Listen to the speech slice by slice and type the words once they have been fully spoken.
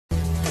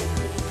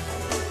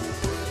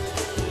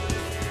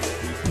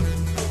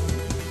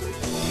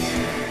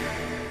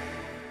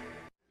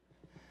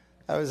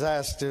I was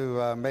asked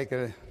to make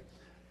a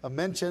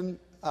mention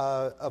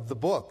of the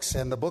books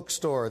and the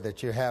bookstore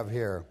that you have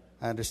here.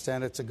 I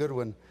understand it's a good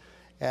one.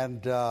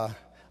 And I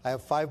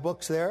have 5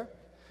 books there,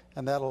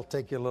 and that'll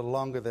take you a little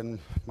longer than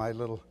my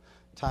little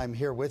time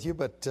here with you.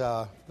 But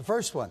the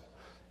first one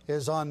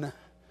is on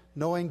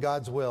knowing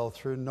God's will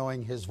through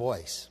knowing His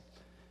voice.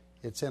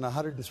 It's in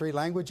 103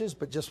 languages,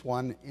 but just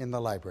one in the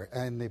library,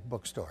 in the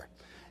bookstore.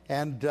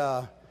 And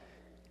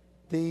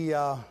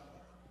the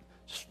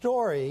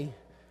story,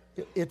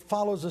 it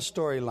follows a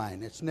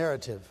storyline. It's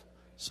narrative.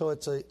 So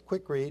it's a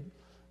quick read,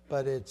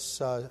 but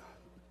it's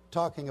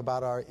talking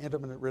about our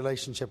intimate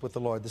relationship with the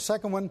Lord. The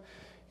second one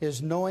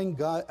is knowing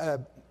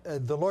God,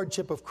 the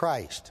Lordship of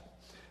Christ.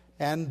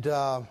 And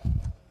I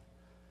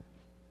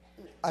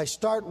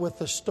start with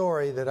the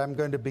story that I'm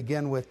going to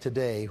begin with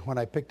today, when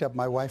I picked up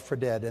my wife for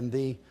dead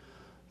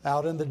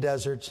out in the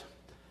deserts.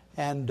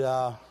 And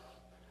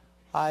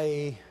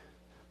I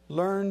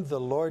learned the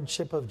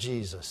Lordship of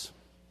Jesus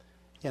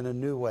in a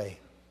new way.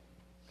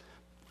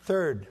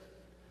 Third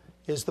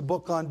is the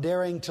book on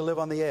daring to live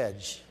on the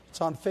edge. It's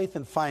on faith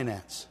and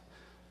finance.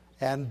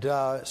 And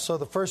so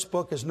the first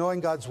book is knowing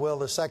God's will.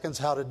 The second's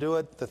how to do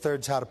it. The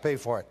third's how to pay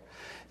for it.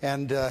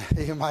 And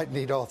you might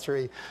need all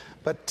three.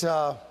 But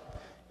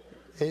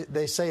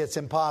they say it's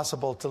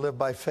impossible to live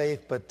by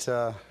faith, but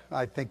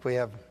I think we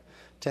have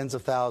tens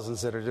of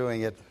thousands that are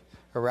doing it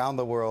around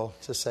the world,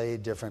 to say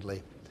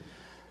differently.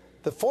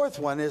 The fourth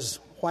one is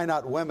why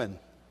not women?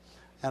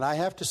 And I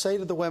have to say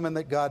to the women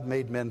that God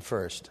made men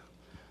first.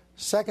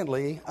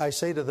 Secondly, I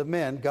say to the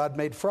men, God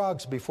made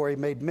frogs before He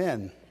made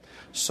men.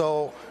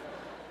 So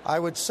I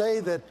would say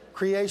that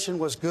creation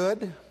was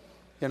good.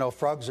 You know,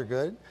 frogs are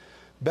good.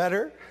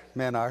 Better,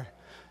 men are.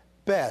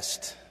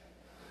 Best.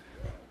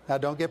 Now,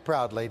 don't get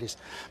proud, ladies.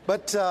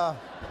 But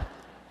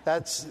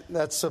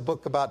that's a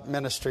book about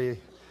ministry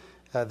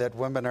that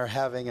women are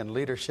having and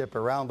leadership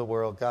around the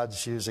world.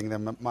 God's using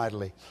them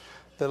mightily.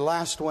 The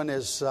last one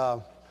is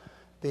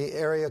the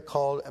area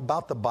called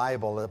about the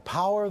Bible, the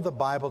power of the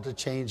Bible to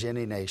change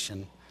any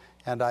nation.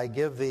 And I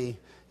give the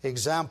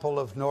example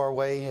of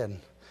Norway, and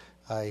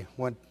I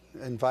went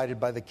invited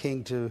by the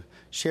king to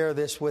share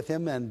this with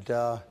him. And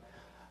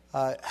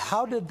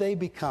how did they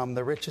become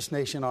the richest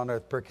nation on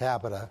earth per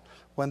capita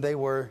when they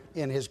were,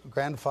 in his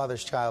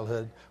grandfather's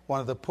childhood,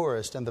 one of the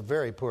poorest and the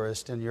very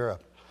poorest in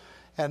Europe?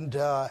 And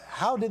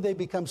how did they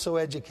become so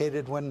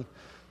educated when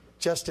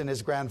just in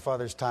his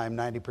grandfather's time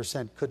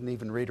 90% couldn't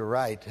even read or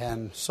write,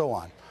 and so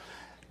on?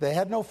 They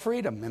had no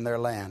freedom in their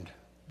land.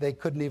 They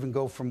couldn't even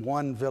go from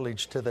one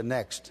village to the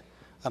next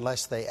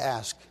unless they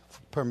asked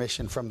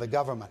permission from the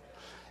government.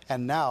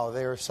 And now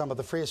they are some of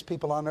the freest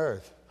people on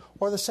earth.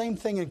 Or the same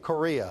thing in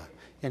Korea.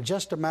 In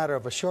just a matter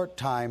of a short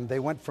time, they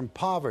went from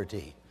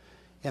poverty.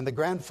 And the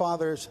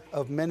grandfathers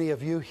of many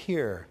of you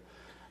here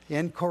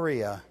in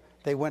Korea,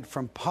 they went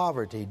from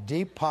poverty,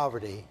 deep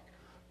poverty,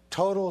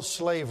 total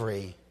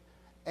slavery,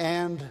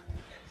 and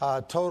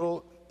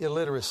total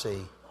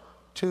illiteracy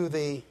to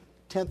the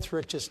 10th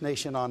richest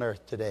nation on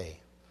earth today.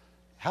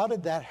 How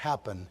did that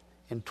happen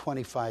in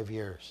 25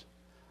 years?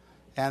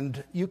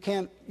 And you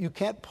can't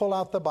pull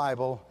out the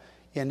Bible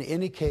in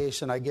any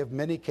case, and I give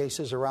many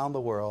cases around the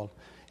world.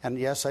 And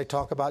yes, I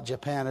talk about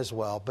Japan as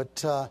well.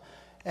 But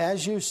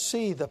as you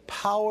see the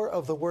power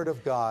of the Word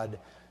of God,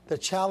 the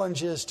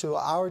challenge is to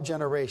our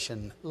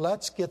generation,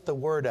 let's get the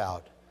Word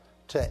out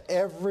to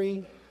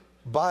everybody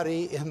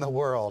in the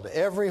world.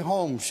 Every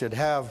home should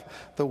have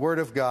the Word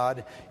of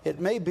God. It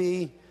may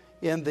be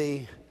in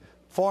the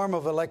form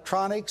of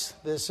electronics.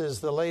 This is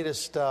the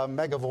latest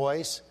Mega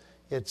Voice.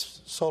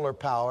 It's solar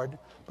powered.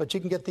 But you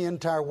can get the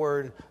entire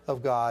Word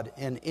of God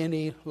in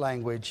any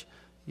language.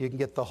 You can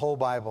get the whole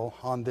Bible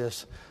on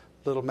this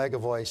little Mega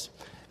Voice,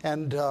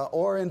 and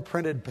or in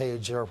printed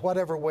page, or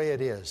whatever way it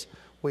is.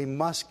 We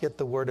must get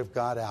the Word of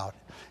God out.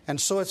 And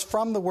so it's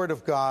from the Word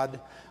of God.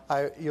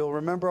 You'll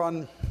remember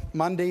on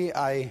Monday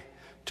I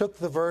took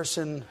the verse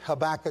in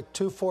Habakkuk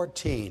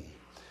 2:14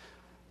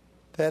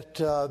 that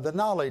the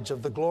knowledge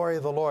of the glory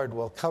of the Lord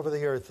will cover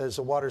the earth as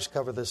the waters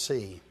cover the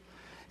sea.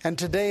 And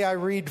today I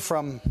read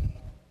from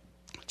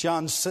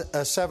John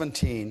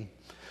 17.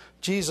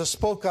 Jesus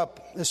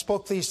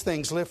spoke these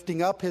things,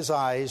 lifting up His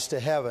eyes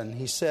to heaven.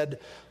 He said,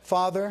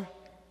 Father,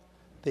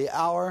 the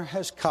hour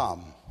has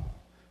come.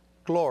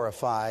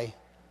 Glorify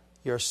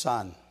your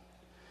Son.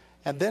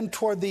 And then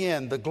toward the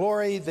end, the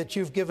glory that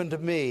you've given to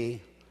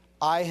me,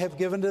 I have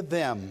given to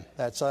them,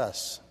 that's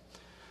us,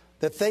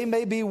 that they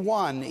may be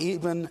one,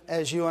 even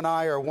as you and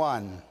I are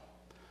one,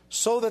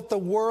 so that the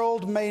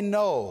world may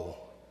know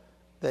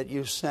that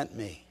you sent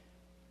me.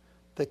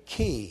 The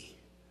key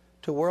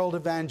to world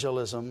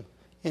evangelism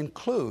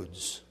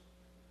includes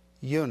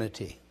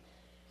unity.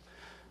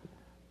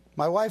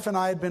 My wife and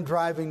I had been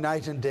driving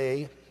night and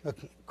day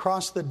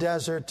across the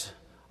desert.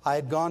 I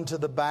had gone to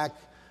the back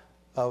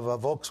of a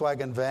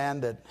Volkswagen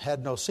van that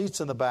had no seats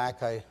in the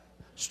back. I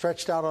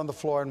stretched out on the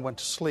floor and went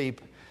to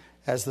sleep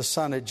as the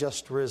sun had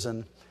just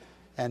risen,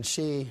 and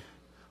she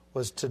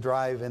was to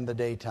drive in the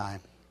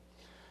daytime.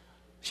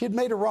 She had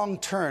made a wrong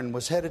turn,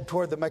 was headed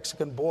toward the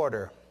Mexican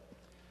border,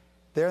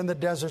 There in the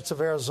deserts of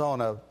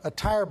Arizona, a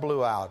tire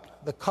blew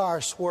out. The car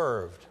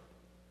swerved.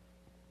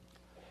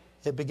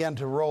 It began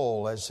to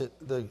roll as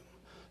the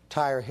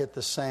tire hit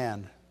the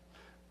sand.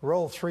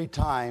 Rolled 3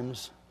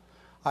 times.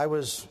 I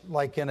was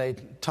like in a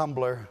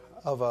tumbler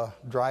of a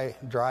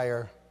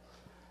dryer.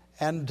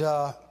 And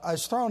I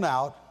was thrown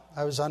out.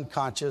 I was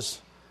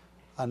unconscious.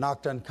 I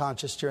knocked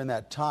unconscious during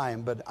that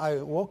time. But I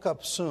woke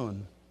up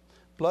soon,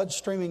 blood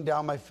streaming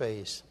down my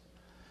face.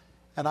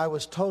 And I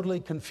was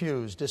totally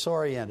confused,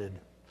 disoriented.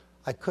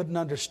 I couldn't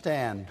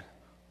understand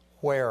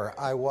where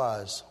I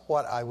was,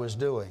 what I was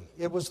doing.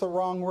 It was the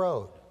wrong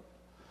road.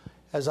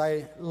 As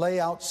I lay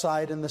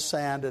outside in the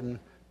sand and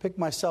picked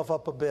myself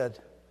up a bit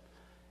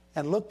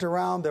and looked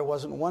around, there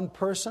wasn't one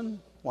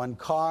person, one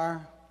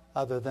car,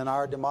 other than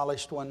our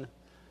demolished one.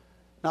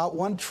 Not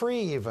one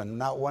tree even,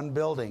 not one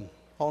building,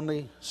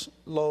 only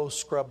low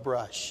scrub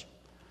brush.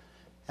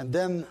 And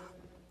then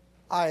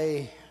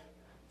I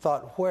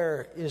thought,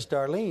 where is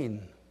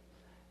Darlene?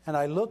 And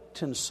I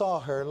looked and saw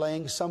her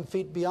laying some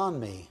feet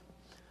beyond me,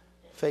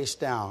 face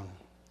down.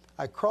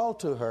 I crawled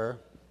to her,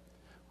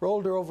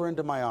 rolled her over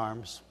into my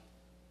arms,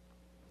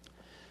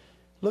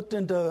 looked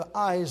into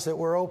eyes that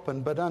were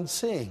open but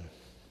unseeing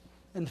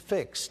and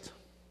fixed.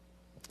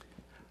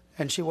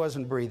 And she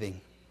wasn't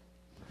breathing.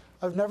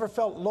 I've never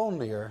felt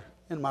lonelier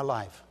in my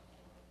life.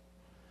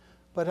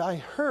 But I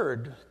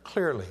heard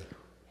clearly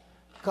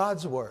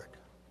God's word.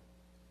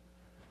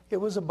 It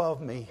was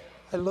above me.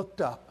 I looked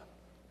up.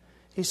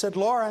 He said,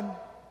 Loren,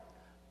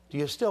 do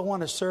you still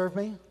want to serve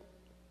me?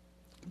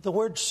 The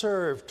word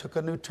serve took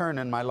a new turn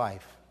in my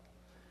life.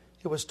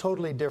 It was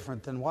totally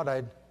different than what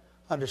I'd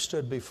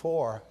understood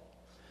before.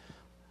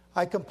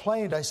 I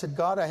complained. I said,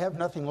 God, I have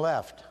nothing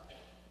left.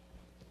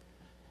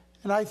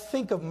 And I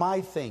think of my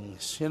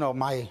things,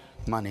 my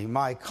money,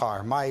 my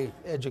car, my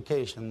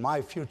education,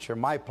 my future,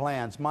 my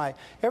plans,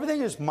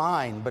 everything is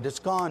mine, but it's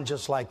gone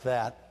just like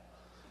that.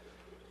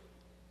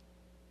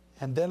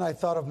 And then I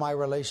thought of my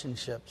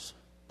relationships.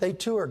 They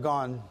too are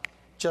gone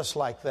just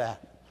like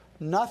that.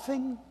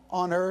 Nothing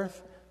on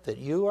earth that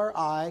you or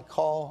I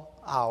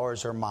call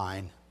ours or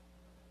mine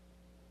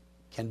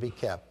can be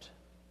kept.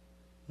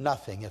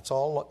 Nothing. It's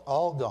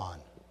all gone.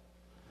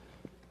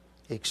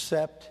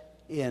 Except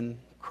in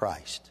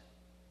Christ.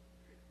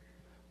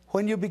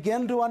 When you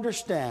begin to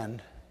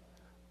understand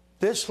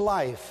this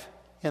life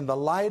in the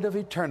light of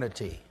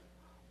eternity,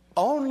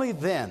 only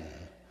then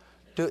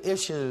do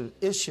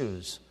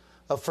issues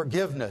of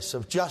forgiveness,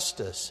 of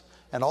justice,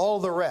 and all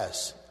the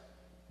rest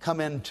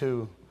come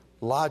into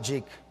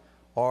logic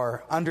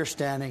or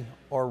understanding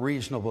or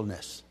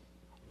reasonableness.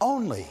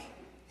 Only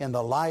in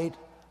the light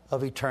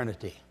of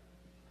eternity.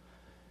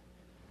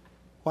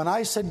 When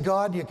I said,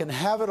 God, you can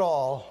have it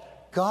all,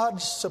 God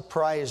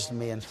surprised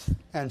me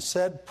and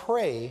said,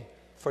 pray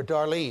for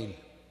Darlene.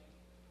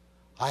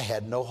 I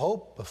had no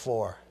hope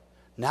before.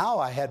 Now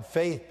I had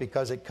faith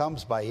because it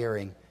comes by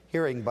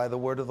hearing by the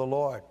word of the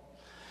Lord.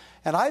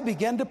 And I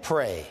began to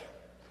pray.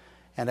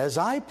 And as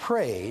I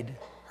prayed,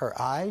 her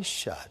eyes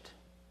shut,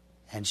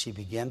 and she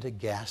began to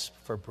gasp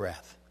for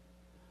breath.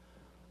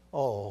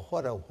 Oh,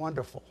 what a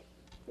wonderful,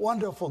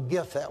 wonderful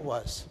gift that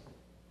was.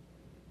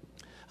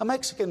 A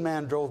Mexican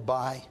man drove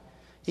by.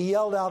 He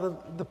yelled out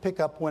of the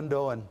pickup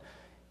window, and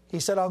he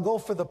said, I'll go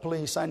for the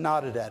police. I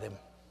nodded at him.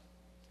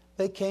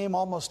 They came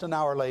almost an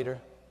hour later,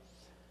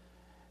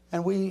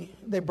 and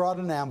they brought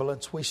an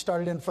ambulance. We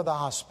started in for the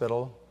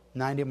hospital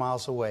 90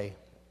 miles away.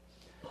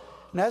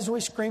 And as we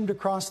screamed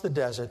across the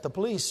desert, the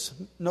police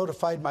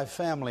notified my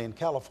family in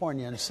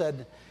California and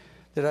said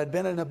that I'd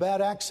been in a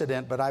bad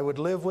accident, but I would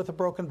live with a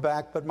broken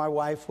back, but my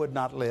wife would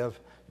not live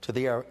to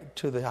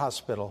the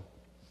hospital.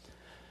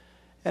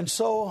 And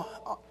so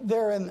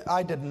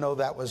I didn't know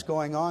that was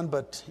going on,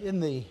 but in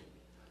the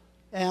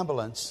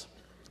ambulance,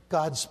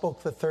 God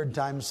spoke the third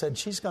time and said,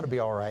 she's going to be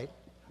all right.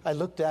 I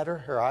looked at her,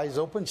 her eyes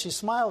open, she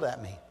smiled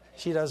at me.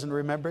 She doesn't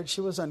remember it,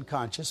 she was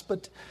unconscious,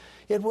 but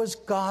it was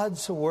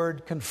God's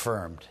word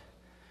confirmed.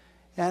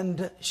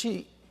 And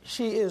she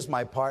is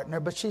my partner,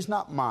 but she's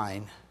not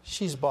mine.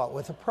 She's bought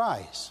with a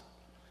price.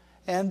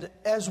 And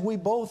as we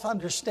both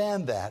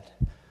understand that,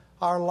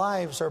 our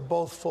lives are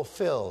both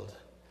fulfilled.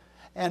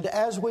 And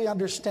as we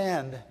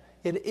understand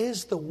it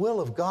is the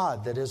will of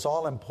God that is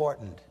all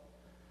important,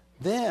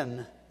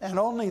 then and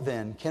only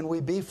then can we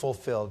be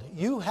fulfilled.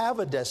 You have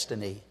a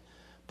destiny,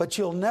 but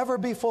you'll never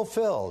be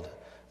fulfilled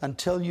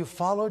until you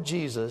follow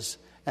Jesus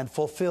and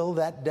fulfill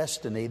that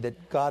destiny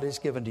that God has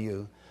given to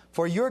you.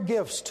 For your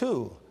gifts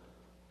too,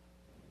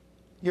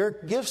 your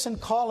gifts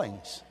and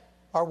callings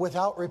are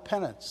without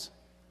repentance.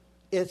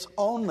 It's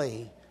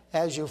only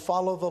as you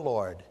follow the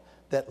Lord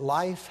that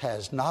life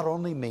has not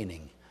only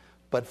meaning,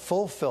 but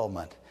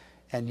fulfillment,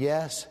 and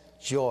yes,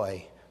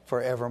 joy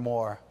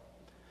forevermore.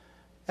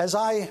 As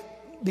I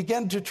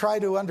began to try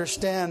to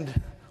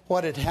understand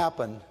what had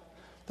happened,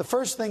 the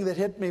first thing that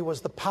hit me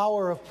was the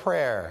power of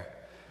prayer.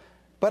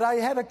 But I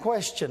had a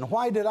question.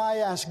 Why did I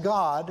ask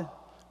God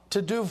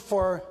to do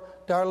for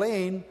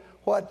Darlene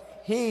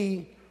what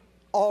He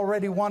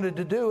already wanted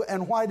to do,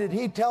 and why did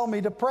He tell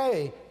me to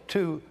pray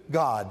to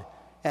God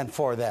and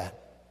for that?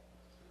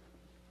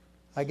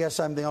 I guess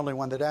I'm the only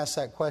one that asked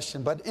that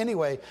question. But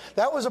anyway,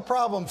 that was a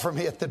problem for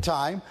me at the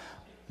time.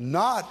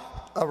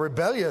 Not a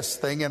rebellious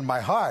thing in my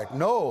heart,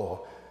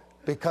 no,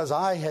 because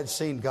I had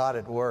seen God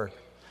at work.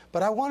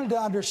 But I wanted to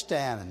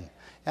understand,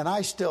 and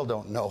I still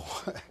don't know.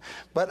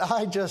 But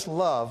I just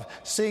love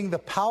seeing the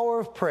power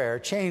of prayer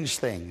change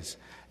things.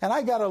 And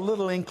I got a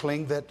little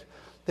inkling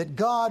that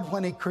God,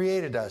 when He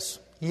created us,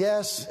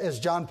 yes,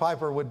 as John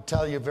Piper would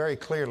tell you very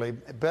clearly,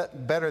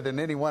 better than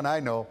anyone I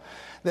know,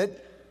 that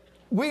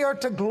we are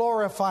to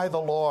glorify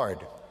the Lord.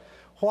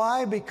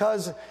 Why?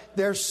 Because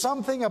there's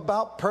something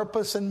about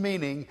purpose and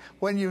meaning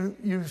when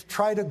you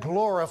try to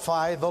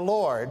glorify the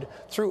Lord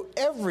through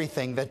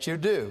everything that you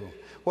do.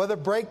 Whether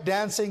break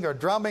dancing or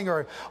drumming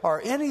or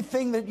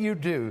anything that you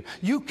do,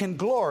 you can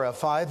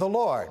glorify the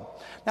Lord.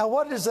 Now,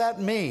 what does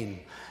that mean?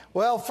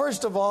 Well,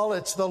 first of all,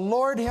 it's the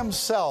Lord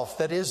Himself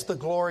that is the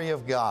glory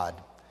of God.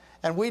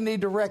 And we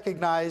need to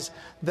recognize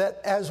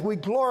that as we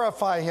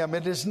glorify Him,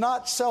 it is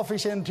not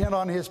selfish intent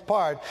on His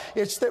part.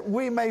 It's that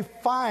we may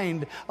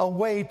find a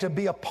way to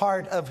be a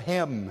part of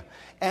Him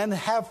and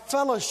have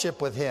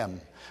fellowship with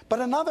Him. But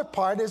another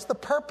part is the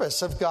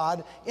purpose of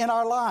God in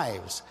our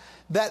lives.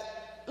 That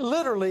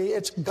literally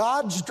it's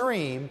God's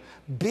dream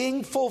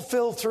being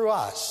fulfilled through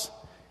us.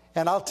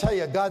 And I'll tell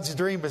you, God's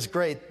dream is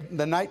great.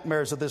 The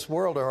nightmares of this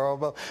world are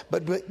horrible,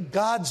 but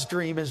God's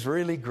dream is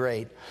really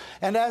great.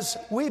 And as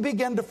we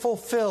begin to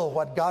fulfill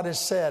what God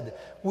has said,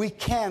 we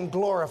can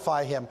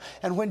glorify Him.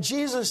 And when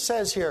Jesus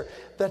says here,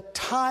 the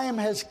time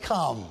has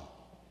come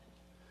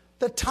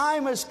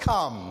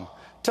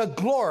to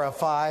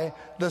glorify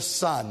the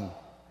Son.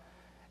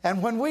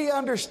 And when we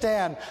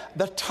understand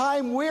the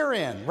time we're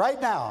in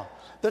right now,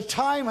 the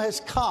time has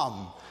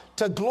come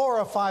to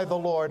glorify the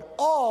Lord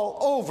all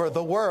over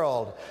the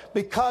world,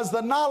 because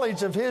the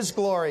knowledge of His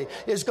glory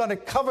is going to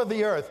cover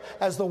the earth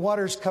as the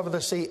waters cover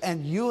the sea.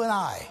 And you and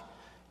I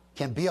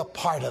can be a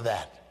part of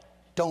that.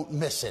 Don't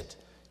miss it.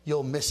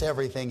 You'll miss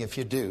everything if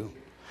you do.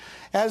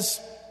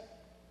 As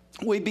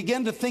we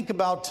begin to think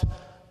about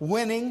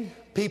winning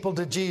people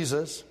to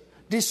Jesus,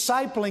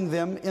 discipling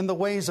them in the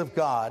ways of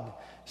God,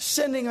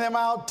 sending them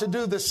out to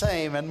do the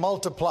same and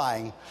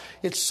multiplying,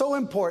 it's so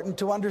important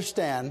to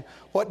understand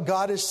what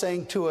God is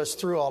saying to us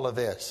through all of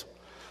this.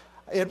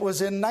 It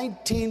was in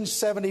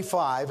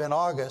 1975, in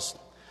August,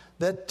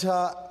 that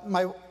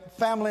my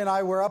family and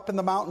I were up in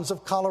the mountains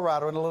of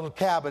Colorado in a little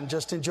cabin,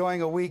 just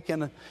enjoying a week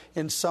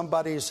in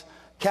somebody's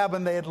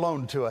cabin they had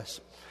loaned to us.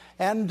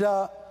 And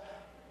a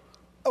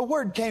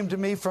word came to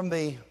me from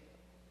the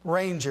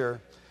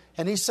ranger,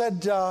 and he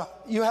said,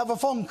 you have a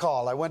phone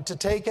call. I went to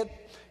take it.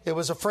 It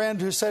was a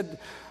friend who said,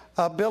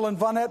 Bill and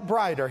Vonette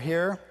Bright are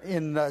here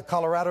in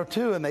Colorado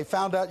too, and they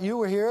found out you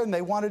were here, and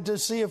they wanted to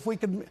see if we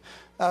could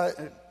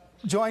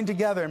join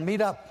together and meet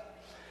up.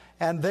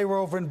 And they were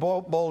over in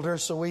Boulder,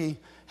 so we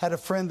had a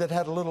friend that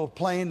had a little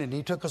plane, and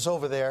he took us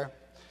over there.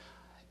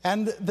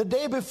 And the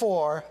day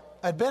before,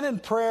 I'd been in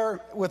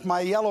prayer with my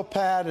yellow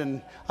pad,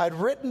 and I'd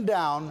written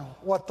down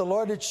what the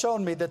Lord had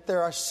shown me, that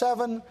there are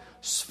 7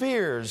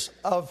 spheres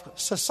of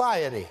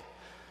society.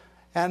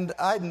 And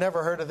I'd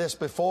never heard of this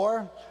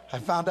before. I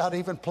found out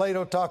even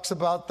Plato talks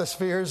about the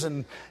spheres,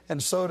 and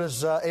so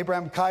does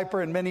Abraham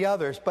Kuyper and many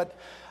others. But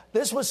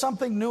this was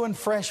something new and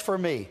fresh for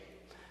me.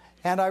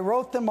 And I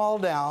wrote them all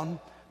down,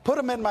 put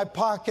them in my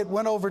pocket,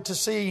 went over to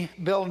see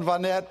Bill and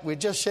Vonette.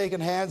 We'd just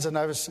shaken hands, and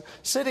I was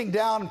sitting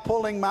down and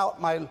pulling out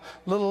my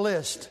little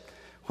list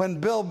when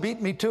Bill beat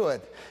me to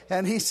it.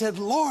 And he said,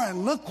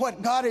 Loren, look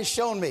what God has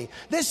shown me.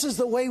 This is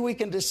the way we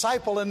can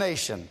disciple a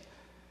nation.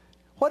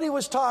 What he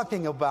was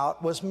talking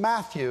about was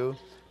Matthew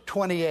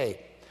 28.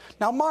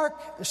 Now,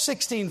 Mark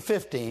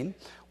 16:15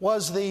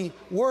 was the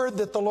word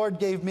that the Lord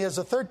gave me as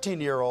a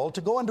 13-year-old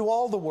to go into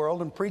all the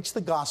world and preach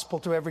the gospel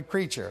to every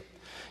creature.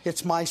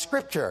 It's my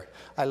scripture.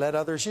 I let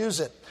others use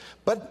it.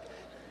 But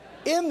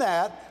in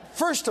that,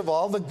 first of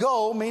all, the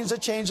go means a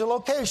change of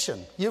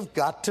location. You've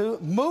got to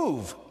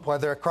move,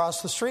 whether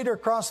across the street or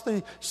across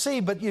the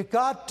sea, but you've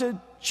got to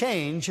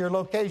change your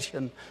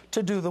location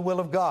to do the will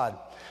of God.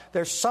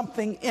 There's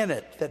something in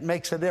it that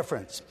makes a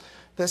difference.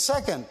 The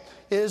second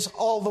is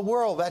all the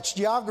world. That's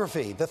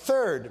geography. The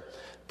third,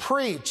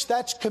 preach.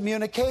 That's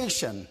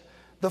communication.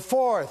 The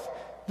fourth,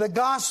 the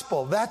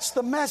gospel. That's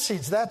the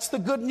message. That's the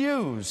good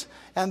news.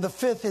 And the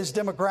fifth is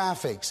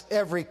demographics.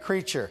 Every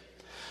creature.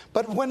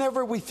 But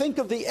whenever we think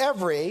of the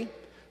every,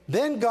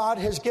 then God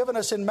has given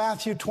us in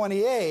Matthew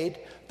 28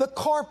 the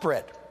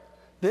corporate.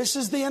 This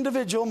is the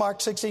individual, Mark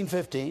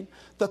 16:15.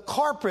 The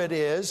corporate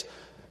is,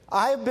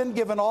 I have been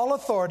given all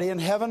authority in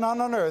heaven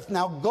and on earth.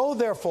 Now go,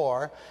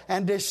 therefore,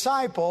 and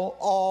disciple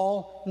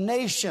all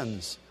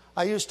nations.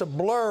 I used to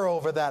blur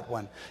over that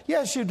one.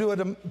 Yes, you do it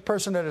a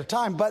person at a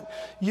time, but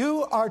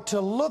you are to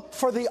look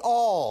for the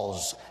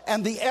alls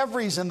and the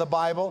everys in the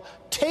Bible.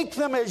 Take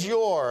them as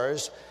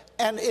yours,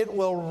 and it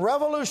will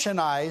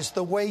revolutionize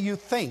the way you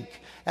think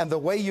and the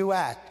way you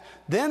act.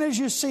 Then as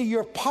you see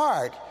your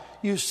part,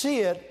 you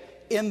see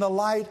it in the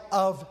light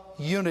of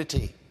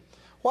unity.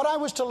 What I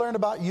was to learn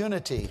about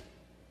unity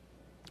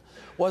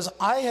was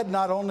I had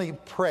not only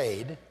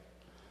prayed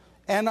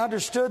and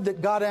understood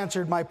that God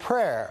answered my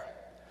prayer.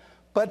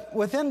 But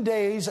within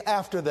days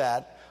after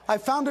that, I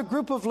found a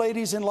group of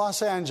ladies in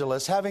Los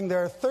Angeles having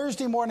their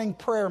Thursday morning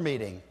prayer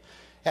meeting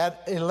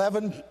at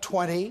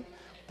 11:20,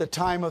 the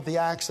time of the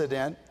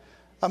accident.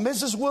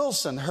 Mrs.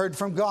 Wilson heard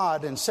from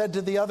God and said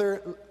to the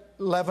other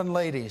 11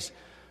 ladies,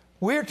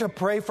 "We're to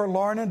pray for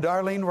Loren and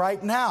Darlene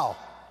right now.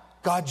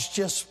 God's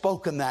just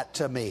spoken that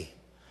to me."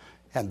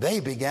 And they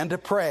began to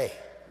pray.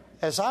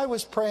 As I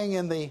was praying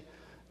in the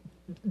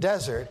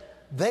desert,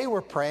 they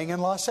were praying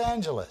in Los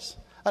Angeles.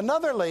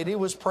 Another lady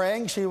was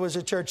praying. She was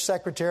a church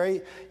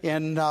secretary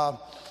in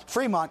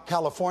Fremont,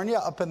 California,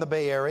 up in the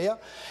Bay Area.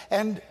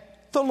 And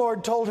the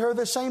Lord told her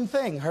the same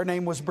thing. Her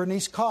name was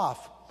Bernice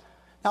Koff.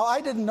 Now,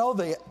 I didn't know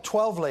the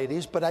 12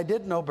 ladies, but I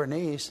did know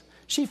Bernice.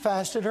 She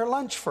fasted her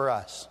lunch for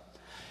us.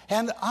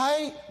 And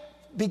I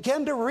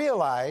began to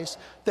realize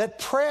that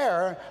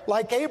prayer,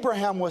 like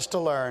Abraham was to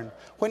learn,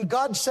 when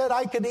God said,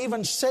 "I could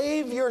even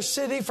save your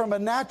city from a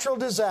natural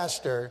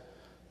disaster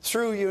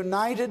through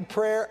united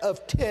prayer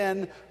of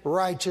 10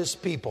 righteous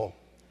people."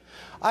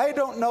 I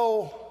don't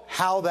know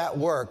how that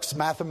works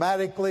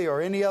mathematically or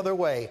any other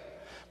way,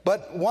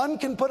 but one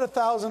can put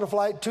 1,000 to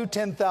flight, 2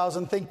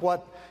 10,000, think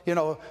what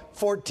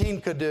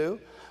 14 could do.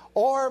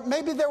 Or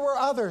maybe there were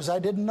others I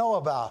didn't know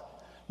about.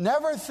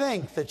 Never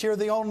think that you're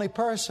the only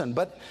person.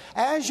 But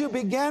as you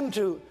begin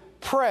to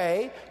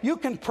pray, you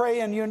can pray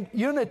in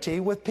unity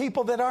with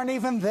people that aren't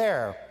even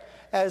there,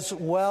 as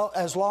well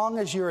as long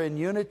as you're in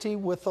unity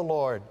with the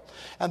Lord.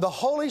 And the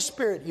Holy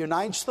Spirit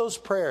unites those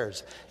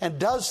prayers and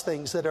does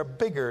things that are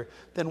bigger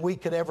than we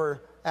could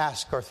ever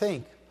ask or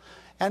think.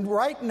 And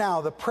right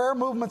now, the prayer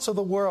movements of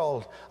the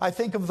world, I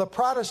think of the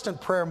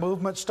Protestant prayer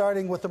movement,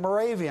 starting with the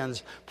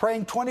Moravians,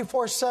 praying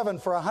 24/7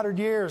 for 100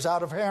 years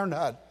out of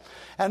Herrnhut,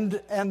 and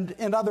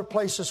in other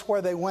places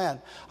where they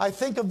went. I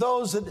think of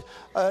those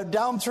that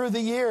down through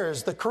the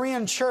years, the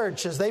Korean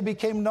church, as they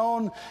became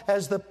known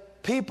as the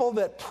people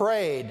that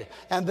prayed,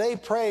 and they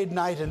prayed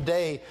night and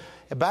day.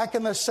 Back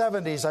in the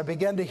 70s, I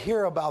began to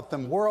hear about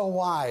them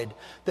worldwide,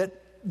 that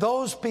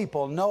those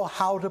people know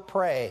how to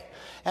pray.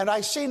 And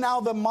I see now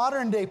the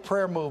modern day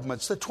prayer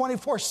movements, the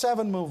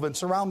 24/7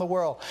 movements around the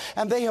world,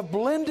 and they have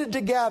blended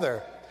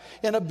together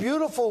in a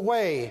beautiful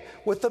way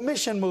with the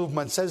mission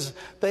movements, as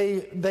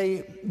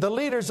the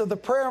leaders of the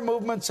prayer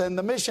movements and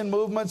the mission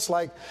movements,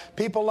 like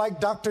people like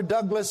Dr.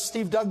 Douglas,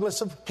 Steve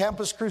Douglas of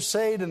Campus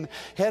Crusade, and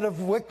head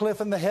of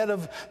Wycliffe, and the head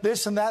of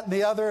this and that and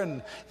the other,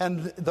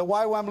 and the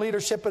YWAM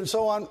leadership and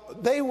so on.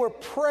 They were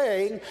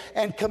praying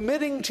and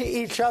committing to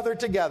each other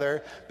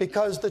together,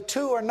 because the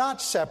two are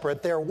not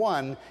separate, they're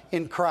one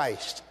in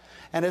Christ.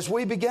 And as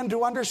we begin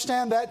to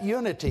understand that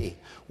unity,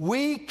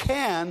 we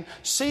can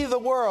see the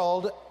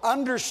world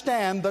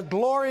understand the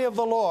glory of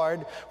the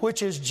Lord,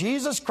 which is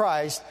Jesus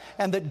Christ,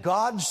 and that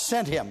God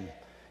sent him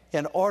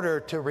in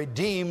order to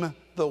redeem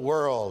the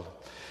world.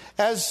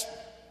 As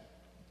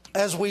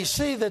we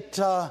see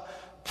that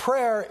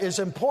prayer is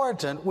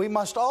important, we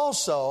must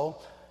also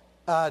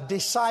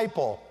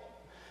disciple.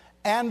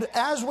 And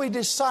as we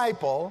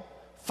disciple,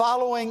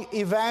 following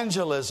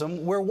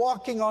evangelism, we're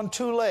walking on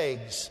two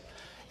legs.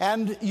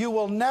 And you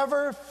will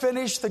never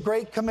finish the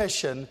Great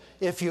Commission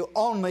if you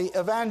only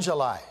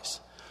evangelize.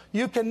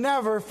 You can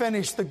never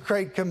finish the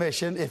Great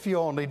Commission if you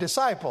only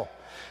disciple.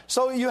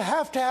 So you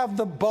have to have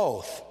the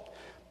both.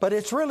 But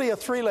it's really a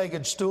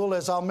three-legged stool,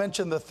 as I'll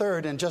mention the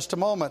third in just a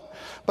moment.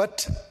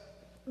 But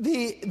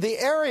the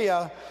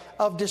area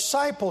of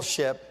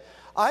discipleship,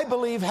 I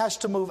believe, has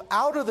to move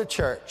out of the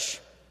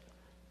church.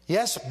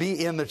 Yes,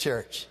 be in the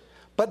church.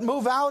 But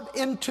move out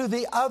into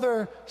the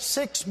other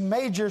 6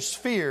 major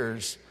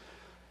spheres.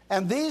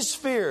 And these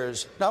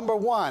spheres, number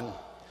one,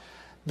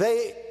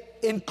 they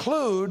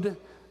include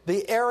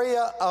the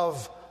area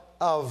of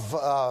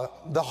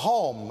the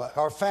home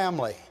or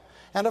family.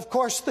 And of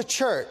course the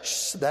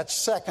church, that's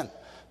second.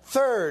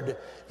 Third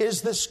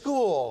is the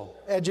school,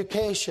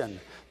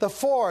 education. The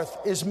fourth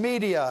is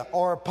media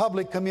or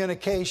public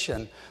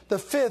communication. The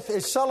fifth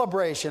is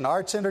celebration,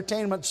 arts,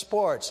 entertainment,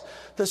 sports.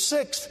 The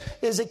sixth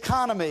is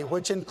economy,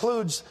 which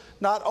includes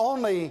not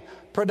only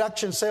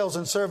production, sales,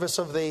 and service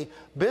of the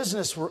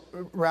business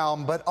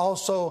realm, but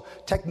also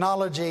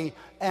technology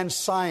and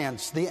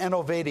science, the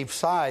innovative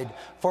side.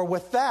 For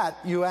with that,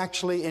 you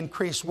actually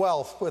increase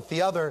wealth. With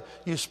the other,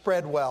 you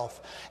spread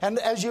wealth. And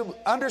as you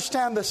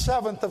understand, the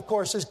seventh, of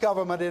course, is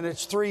government in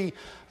its three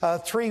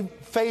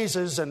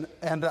phases.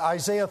 And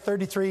Isaiah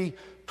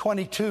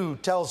 33:22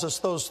 tells us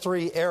those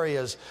 3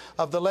 areas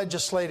of the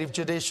legislative,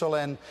 judicial,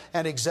 and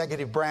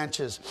executive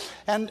branches.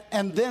 And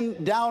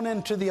then down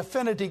into the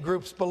affinity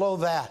groups below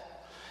that.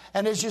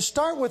 And as you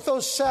start with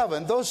those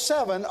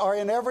seven are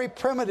in every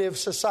primitive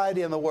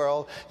society in the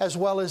world, as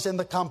well as in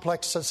the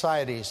complex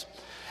societies.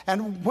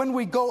 And when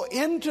we go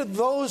into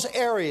those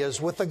areas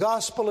with the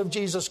gospel of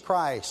Jesus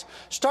Christ,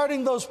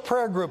 starting those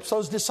prayer groups,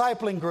 those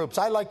discipling groups,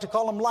 I like to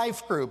call them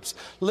life groups,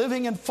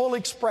 living in full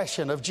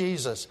expression of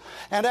Jesus.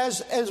 And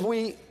as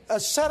we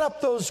set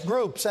up those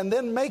groups and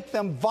then make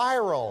them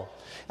viral.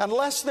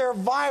 Unless they're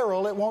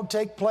viral, it won't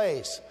take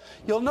place.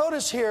 You'll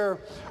notice here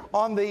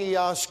on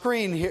the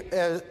screen here,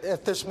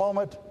 at this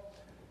moment,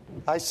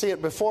 I see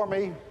it before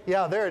me.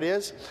 Yeah, there it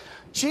is.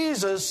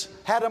 Jesus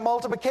had a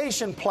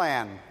multiplication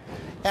plan.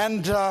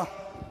 And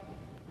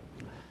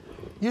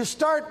you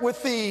start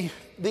with the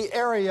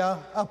area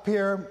up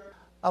here,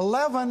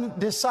 11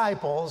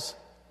 disciples,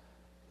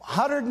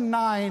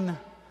 109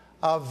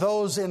 of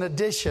those in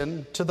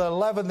addition to the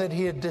 11 that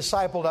he had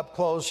discipled up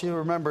close. You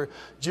remember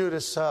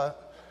Judas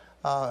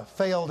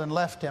failed and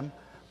left him.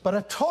 But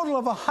a total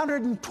of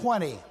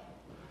 120.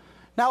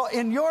 Now,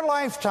 in your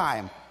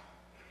lifetime,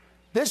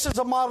 this is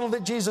a model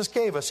that Jesus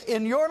gave us.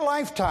 In your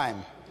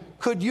lifetime,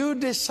 could you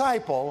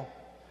disciple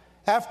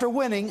after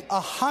winning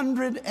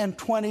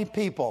 120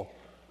 people?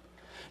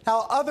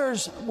 Now,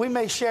 others, we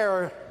may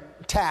share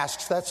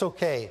tasks, that's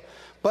okay.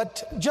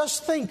 But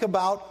just think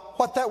about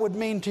what that would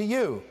mean to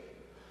you.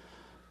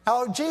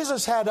 Now,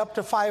 Jesus had up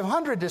to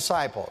 500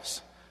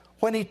 disciples.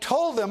 When he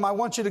told them, I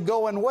want you to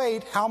go and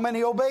wait, how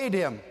many obeyed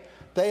him?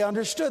 They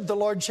understood the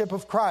lordship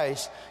of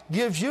Christ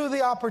gives you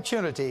the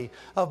opportunity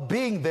of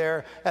being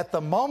there at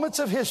the moments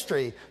of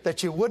history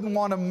that you wouldn't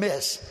want to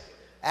miss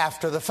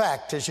after the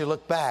fact as you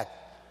look back.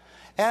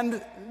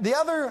 And the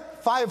other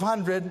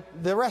 500,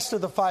 the rest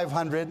of the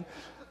 500,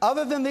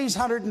 other than these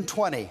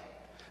 120,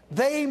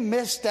 they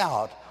missed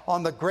out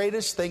on the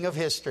greatest thing of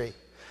history.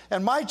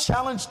 And my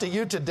challenge to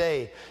you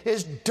today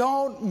is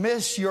don't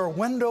miss your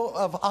window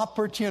of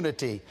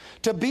opportunity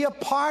to be a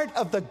part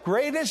of the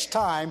greatest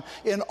time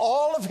in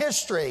all of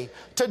history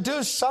to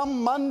do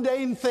some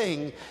mundane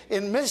thing.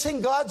 In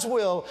missing God's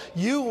will,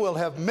 you will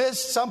have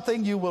missed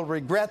something you will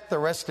regret the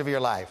rest of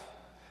your life.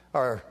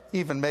 Or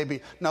even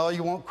maybe, no,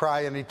 you won't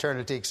cry in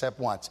eternity except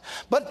once.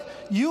 But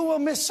you will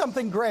miss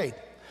something great.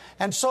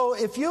 And so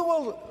if you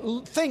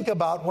will think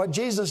about what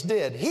Jesus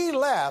did, he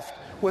left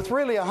with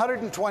really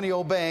 120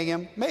 obeying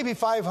him, maybe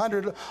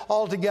 500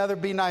 altogether,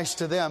 be nice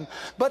to them.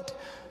 But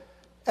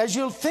as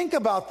you think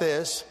about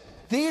this,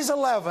 these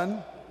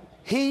 11,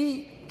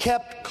 he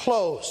kept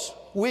close.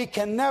 We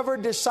can never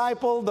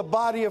disciple the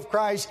body of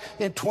Christ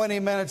in 20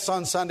 minutes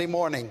on Sunday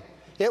morning.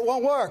 It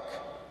won't work.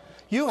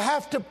 You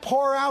have to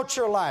pour out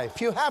your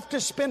life. You have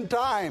to spend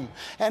time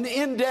and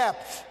in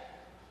depth.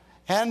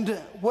 And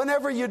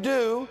whenever you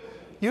do,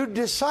 you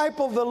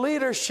disciple the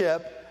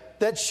leadership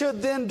that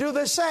should then do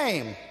the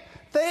same.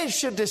 They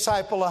should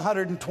disciple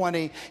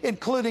 120,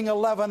 including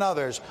 11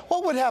 others.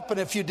 What would happen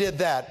if you did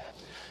that?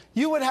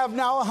 You would have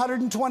now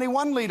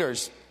 121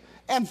 leaders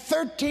and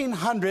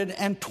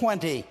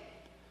 1,320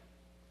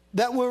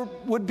 that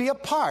would be a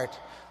part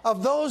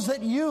of those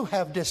that you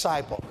have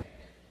discipled.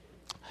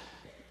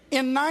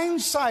 In 9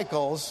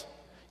 cycles,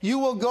 you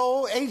will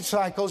go, 8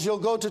 cycles, you'll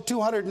go to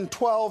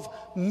 212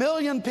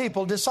 million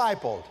people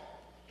discipled.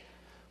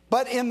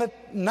 But in the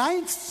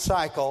 9th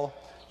cycle,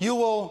 you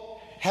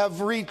will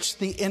have reached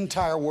the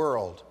entire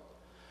world.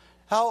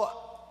 Now,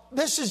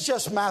 this is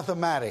just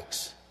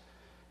mathematics.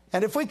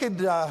 And if we could,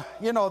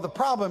 the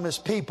problem is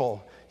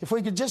people. If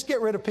we could just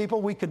get rid of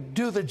people, we could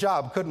do the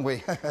job, couldn't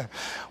we?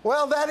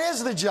 Well, that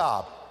is the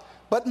job.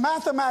 But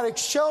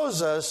mathematics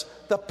shows us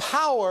the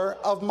power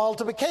of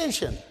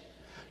multiplication.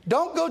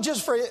 Don't go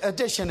just for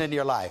addition in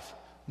your life.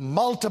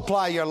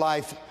 Multiply your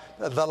life,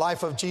 the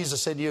life of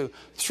Jesus in you,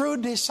 through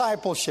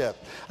discipleship.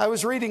 I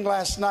was reading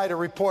last night a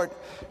report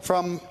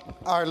from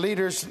our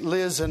leaders,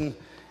 Liz and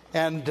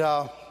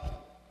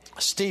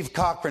Steve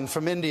Cochran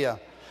from India.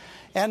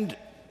 And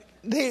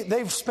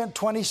they've spent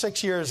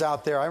 26 years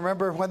out there. I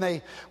remember when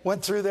they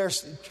went through their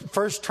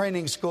first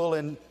training school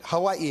in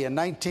Hawaii in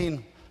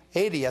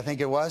 1980, I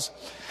think it was.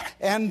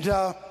 And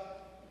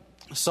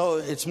so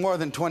it's more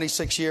than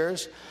 26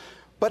 years.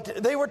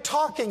 But they were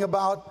talking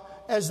about,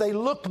 as they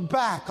looked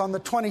back on the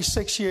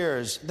 26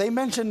 years, they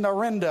mentioned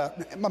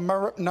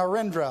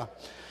Narendra.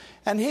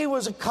 And he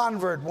was a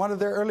convert, one of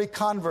their early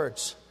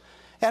converts.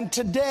 And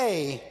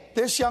today,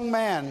 this young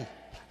man,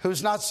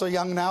 who's not so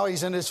young now,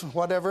 he's in his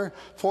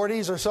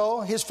 40s or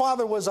so, his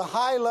father was a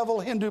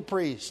high-level Hindu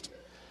priest.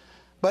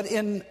 But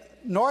in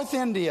North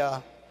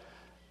India,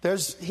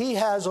 he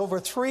has over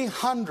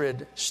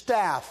 300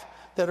 staff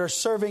that are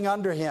serving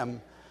under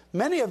him.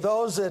 Many of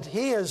those that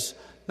he has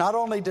not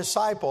only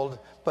discipled,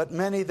 but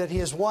many that he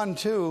has won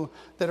too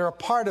that are a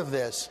part of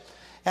this.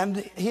 And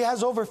he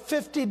has over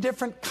 50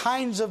 different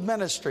kinds of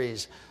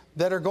ministries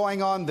that are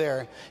going on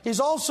there. He's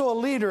also a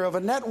leader of a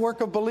network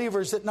of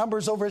believers that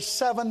numbers over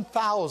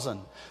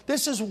 7,000.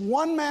 This is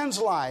one man's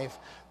life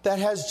that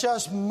has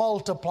just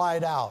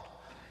multiplied out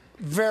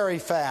very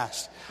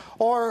fast.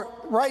 Or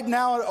right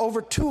now,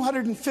 over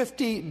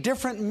 250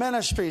 different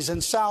ministries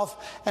in South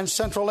and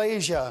Central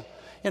Asia,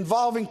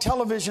 involving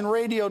television,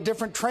 radio,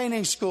 different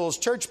training schools,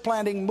 church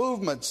planting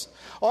movements,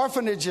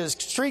 orphanages,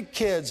 street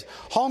kids,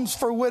 homes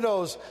for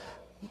widows.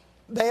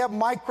 They have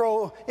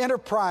micro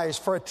enterprise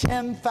for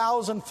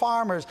 10,000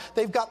 farmers.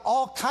 They've got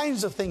all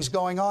kinds of things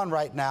going on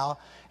right now.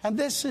 And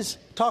this is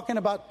talking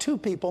about two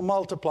people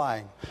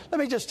multiplying. Let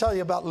me just tell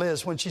you about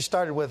Liz when she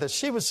started with us.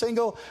 She was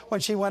single when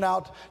she went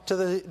out to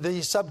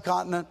the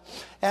subcontinent.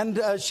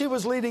 And she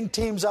was leading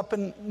teams up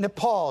in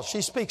Nepal.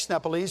 She speaks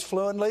Nepalese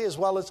fluently as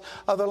well as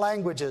other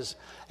languages.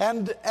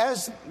 And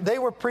as they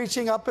were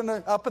preaching up in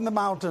the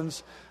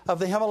mountains of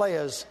the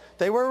Himalayas,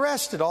 they were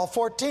arrested, all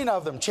 14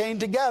 of them, chained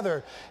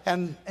together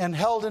and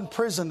held in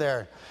prison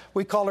there.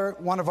 We call her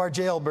one of our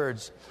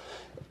jailbirds.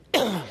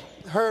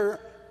 Her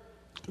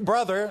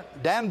brother,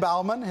 Dan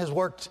Bauman, has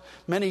worked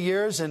many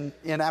years in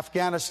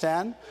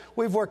Afghanistan.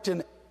 We've worked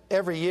in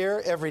every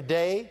year, every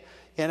day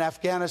in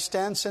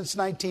Afghanistan since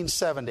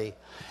 1970.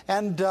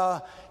 And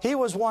he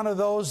was one of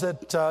those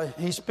that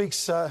he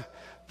speaks the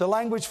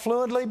language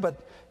fluently, but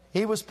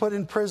he was put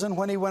in prison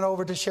when he went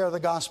over to share the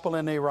gospel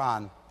in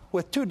Iran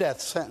with 2 death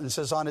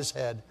sentences on his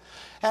head.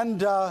 And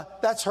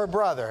that's her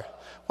brother.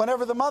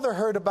 Whenever the mother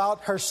heard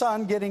about her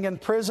son getting in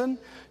prison,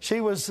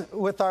 she was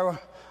with our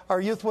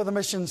Youth with a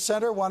Mission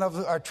Center, one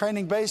of our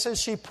training bases.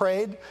 She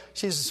prayed.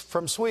 She's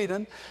from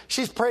Sweden.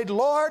 She's prayed,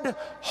 Lord,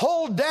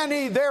 hold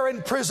Danny there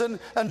in prison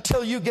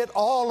until you get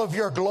all of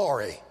your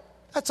glory.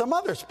 That's a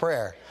mother's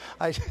prayer.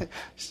 I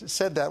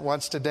said that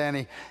once to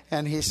Danny,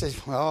 and he says,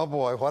 oh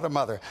boy, what a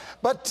mother.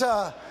 But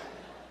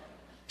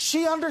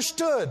she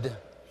understood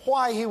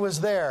why he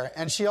was there,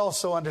 and she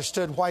also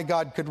understood why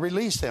God could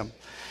release him.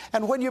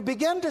 And when you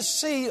begin to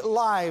see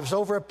lives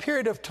over a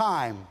period of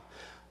time,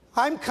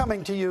 I'm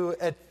coming to you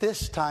at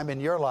this time in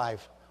your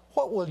life.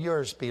 What will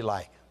yours be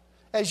like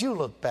as you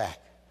look back?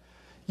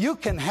 You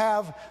can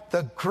have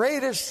the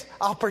greatest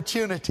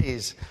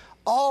opportunities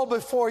all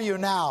before you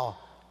now.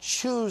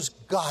 Choose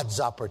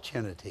God's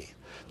opportunity.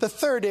 The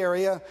third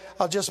area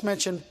I'll just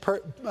mention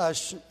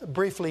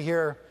briefly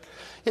here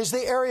is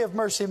the area of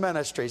mercy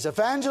ministries.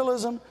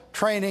 Evangelism,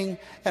 training,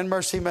 and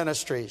mercy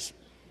ministries.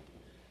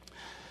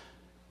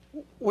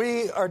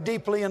 We are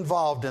deeply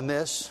involved in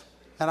this,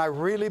 and I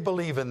really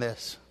believe in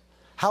this.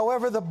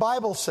 However, the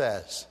Bible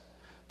says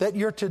that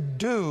you're to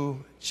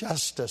do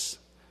justice,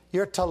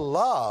 you're to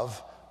love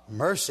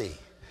mercy,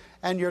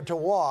 and you're to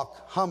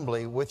walk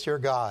humbly with your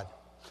God.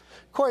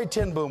 Corrie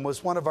ten Boom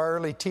was one of our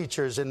early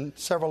teachers in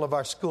several of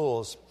our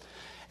schools.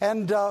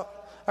 And I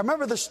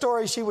remember the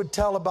story she would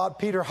tell about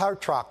Peter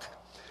Hartog.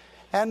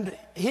 And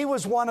he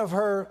was one of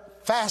her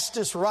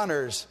fastest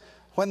runners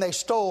when they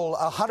stole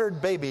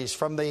 100 babies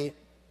from the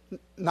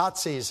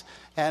Nazis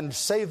and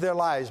saved their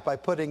lives by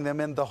putting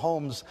them in the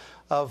homes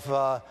of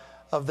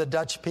the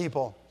Dutch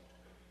people.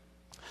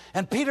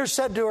 And Peter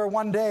said to her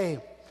one day,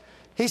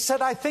 he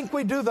said, I think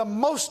we do the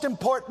most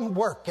important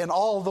work in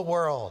all the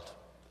world.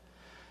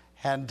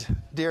 And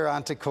dear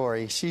Auntie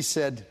Corrie, she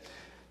said,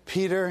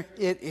 Peter,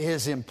 it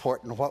is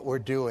important what we're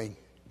doing.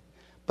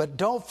 But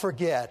don't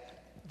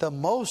forget, the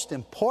most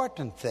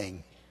important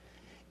thing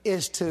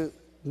is to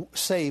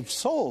save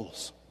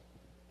souls.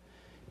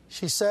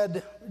 She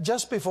said,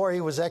 just before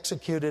he was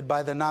executed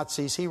by the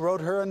Nazis, he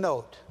wrote her a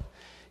note.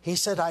 He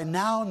said, I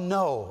now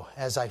know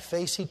as I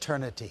face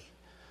eternity,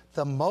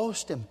 the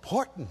most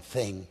important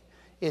thing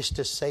is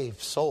to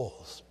save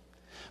souls.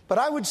 But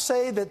I would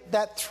say that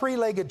that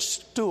three-legged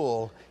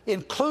stool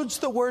includes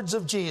the words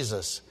of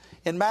Jesus.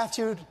 In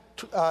Matthew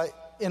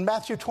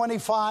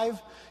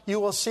 25, you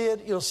will see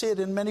it. You'll see it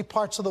in many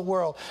parts of the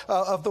world,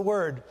 of the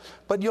Word.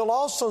 But you'll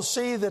also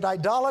see that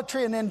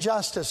idolatry and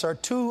injustice are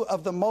two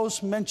of the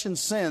most mentioned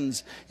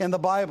sins in the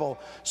Bible.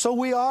 So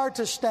we are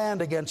to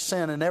stand against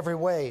sin in every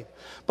way.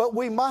 But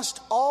we must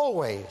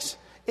always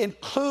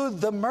include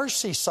the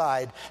mercy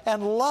side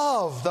and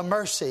love the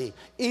mercy,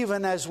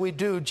 even as we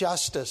do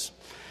justice.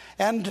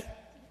 And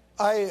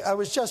I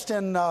was just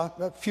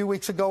a few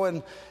weeks ago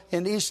in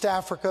East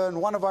Africa, in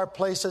one of our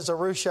places,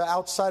 Arusha,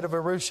 outside of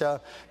Arusha.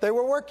 They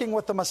were working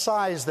with the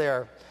Maasais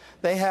there.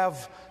 They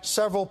have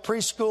several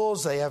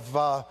preschools. They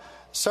have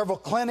several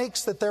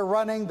clinics that they're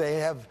running. They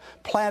have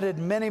planted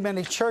many,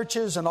 many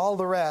churches and all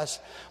the rest.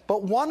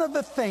 But one of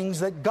the things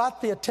that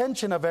got the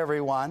attention of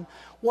everyone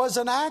was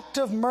an act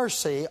of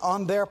mercy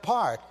on their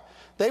part.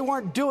 They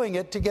weren't doing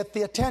it to get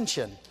the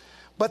attention.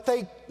 But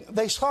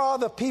they saw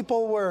the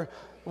people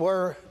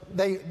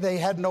they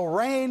had no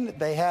rain.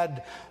 They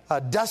had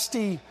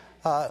dusty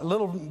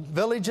little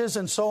villages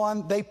and so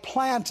on. They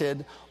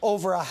planted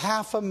over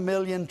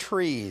 500,000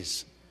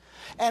 trees.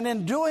 And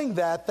in doing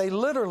that, they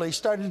literally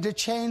started to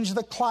change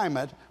the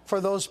climate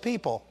for those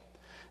people.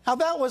 Now,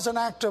 that was an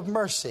act of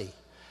mercy.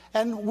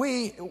 And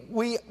we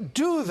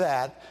do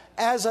that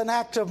as an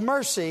act of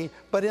mercy,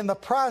 but in the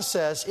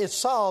process, it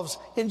solves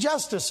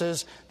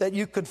injustices that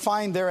you could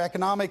find there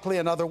economically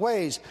and other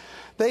ways.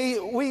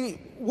 We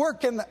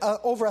work in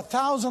over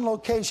 1,000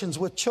 locations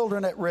with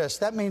children at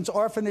risk. That means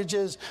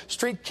orphanages,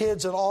 street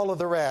kids, and all of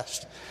the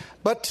rest.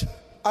 But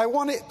I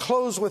want to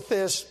close with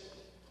this.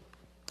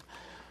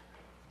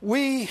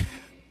 We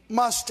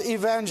must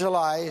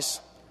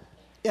evangelize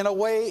in a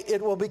way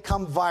it will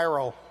become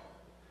viral.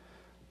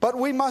 But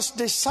we must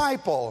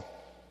disciple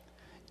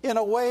in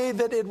a way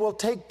that it will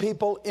take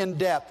people in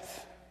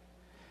depth.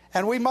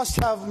 And we must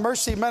have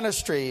mercy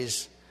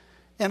ministries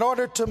in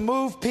order to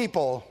move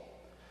people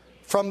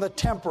from the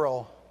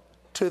temporal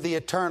to the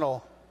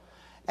eternal.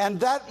 And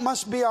that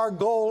must be our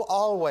goal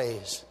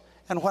always.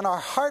 And when our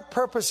heart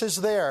purpose is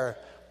there,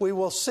 we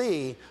will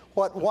see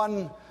what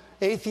one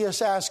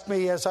atheist asked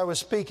me as I was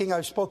speaking.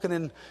 I've spoken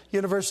in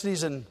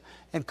universities and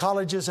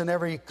colleges in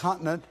every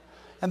continent.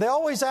 And they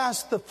always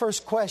ask the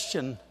first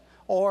question,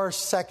 or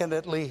second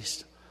at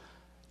least.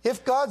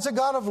 If God's a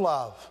God of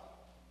love,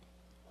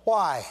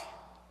 why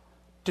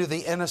do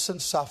the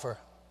innocent suffer?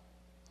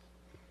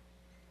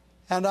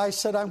 And I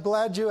said, I'm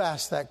glad you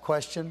asked that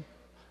question,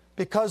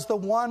 because the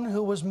one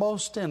who was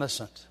most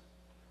innocent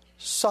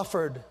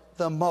suffered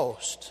the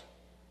most,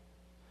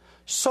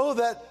 so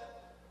that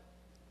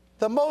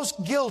the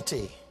most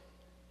guilty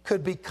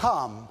could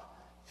become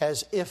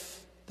as if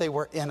they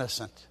were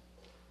innocent.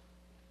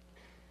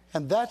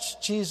 And that's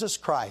Jesus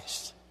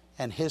Christ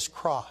and His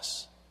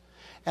cross.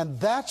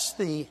 And that's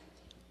the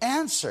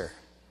answer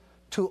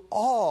to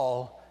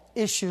all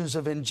issues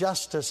of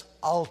injustice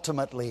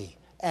ultimately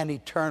and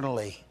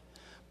eternally.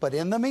 But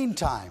in the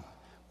meantime,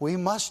 we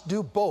must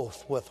do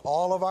both with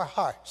all of our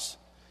hearts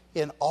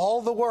in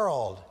all the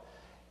world,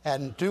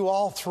 and do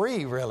all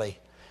three really,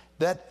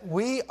 that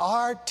we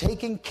are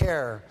taking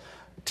care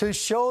to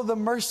show the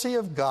mercy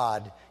of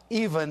God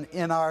even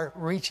in our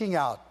reaching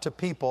out to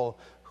people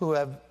who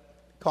have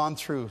gone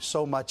through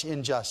so much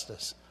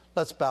injustice.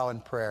 Let's bow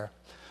in prayer.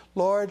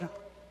 Lord,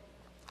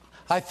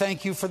 I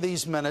thank you for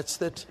these minutes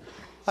that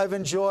I've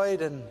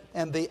enjoyed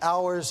and the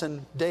hours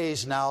and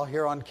days now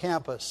here on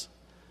campus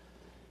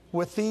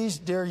with these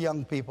dear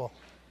young people.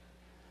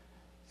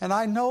 And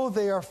I know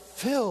they are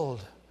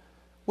filled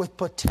with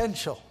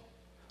potential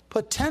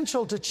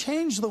to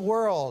change the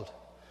world.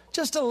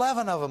 Just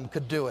 11 of them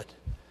could do it.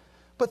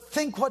 But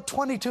think what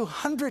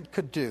 2,200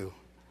 could do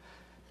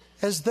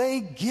as they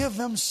give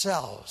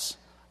themselves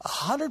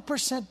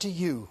 100% to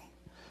you,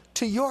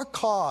 to your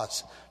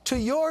cause, to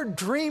your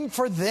dream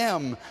for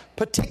them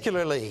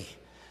particularly,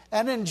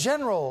 and in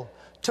general,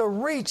 to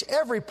reach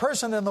every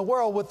person in the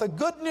world with the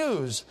good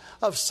news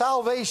of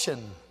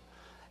salvation.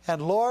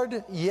 And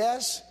Lord,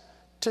 yes,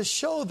 to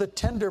show the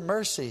tender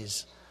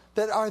mercies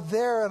that are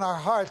there in our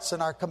hearts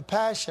and our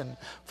compassion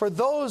for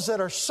those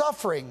that are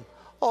suffering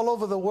all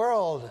over the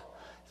world.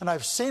 And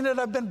I've seen it,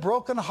 I've been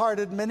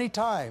brokenhearted many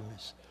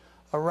times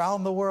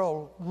around the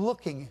world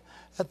looking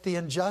at the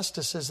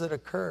injustices that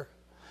occur.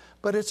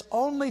 But it's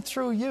only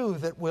through you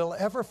that we'll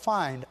ever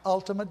find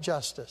ultimate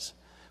justice.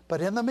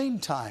 But in the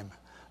meantime,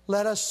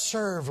 let us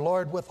serve,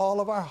 Lord, with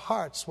all of our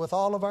hearts, with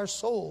all of our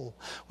soul,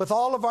 with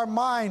all of our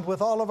mind,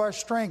 with all of our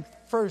strength.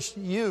 First,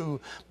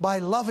 you, by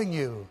loving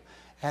you.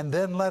 And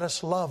then let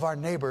us love our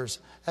neighbors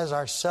as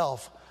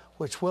ourself,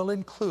 which will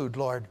include,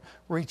 Lord,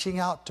 reaching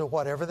out to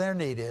whatever their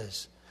need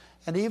is.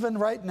 And even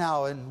right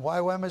now in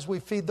YWAM, as we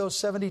feed those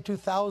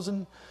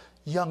 72,000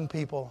 young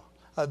people,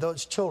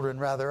 those children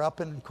rather, up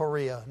in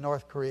Korea,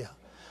 North Korea.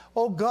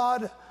 Oh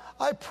God,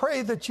 I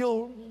pray that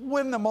you'll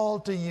win them all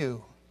to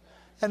you.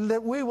 And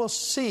that we will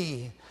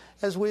see,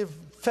 as we've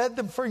fed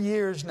them for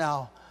years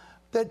now,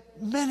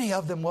 that many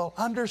of them will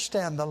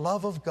understand the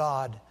love of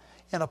God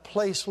in a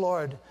place,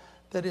 Lord,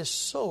 that is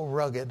so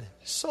rugged,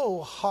 so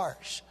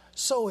harsh,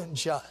 so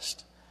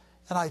unjust.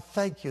 And I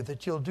thank you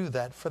that you'll do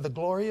that for the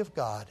glory of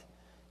God.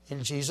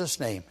 In Jesus'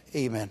 name,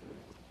 amen.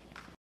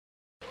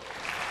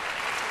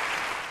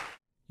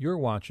 You're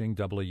watching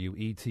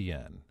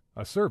WETN,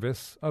 a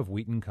service of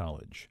Wheaton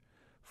College.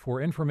 For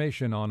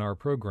information on our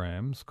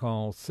programs,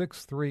 call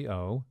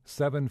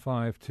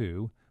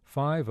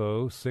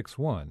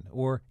 630-752-5061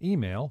 or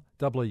email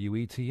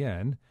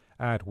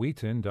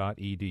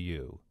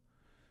wetn@wheaton.edu.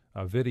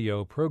 A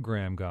video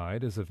program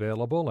guide is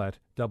available at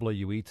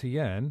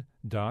wetn.org.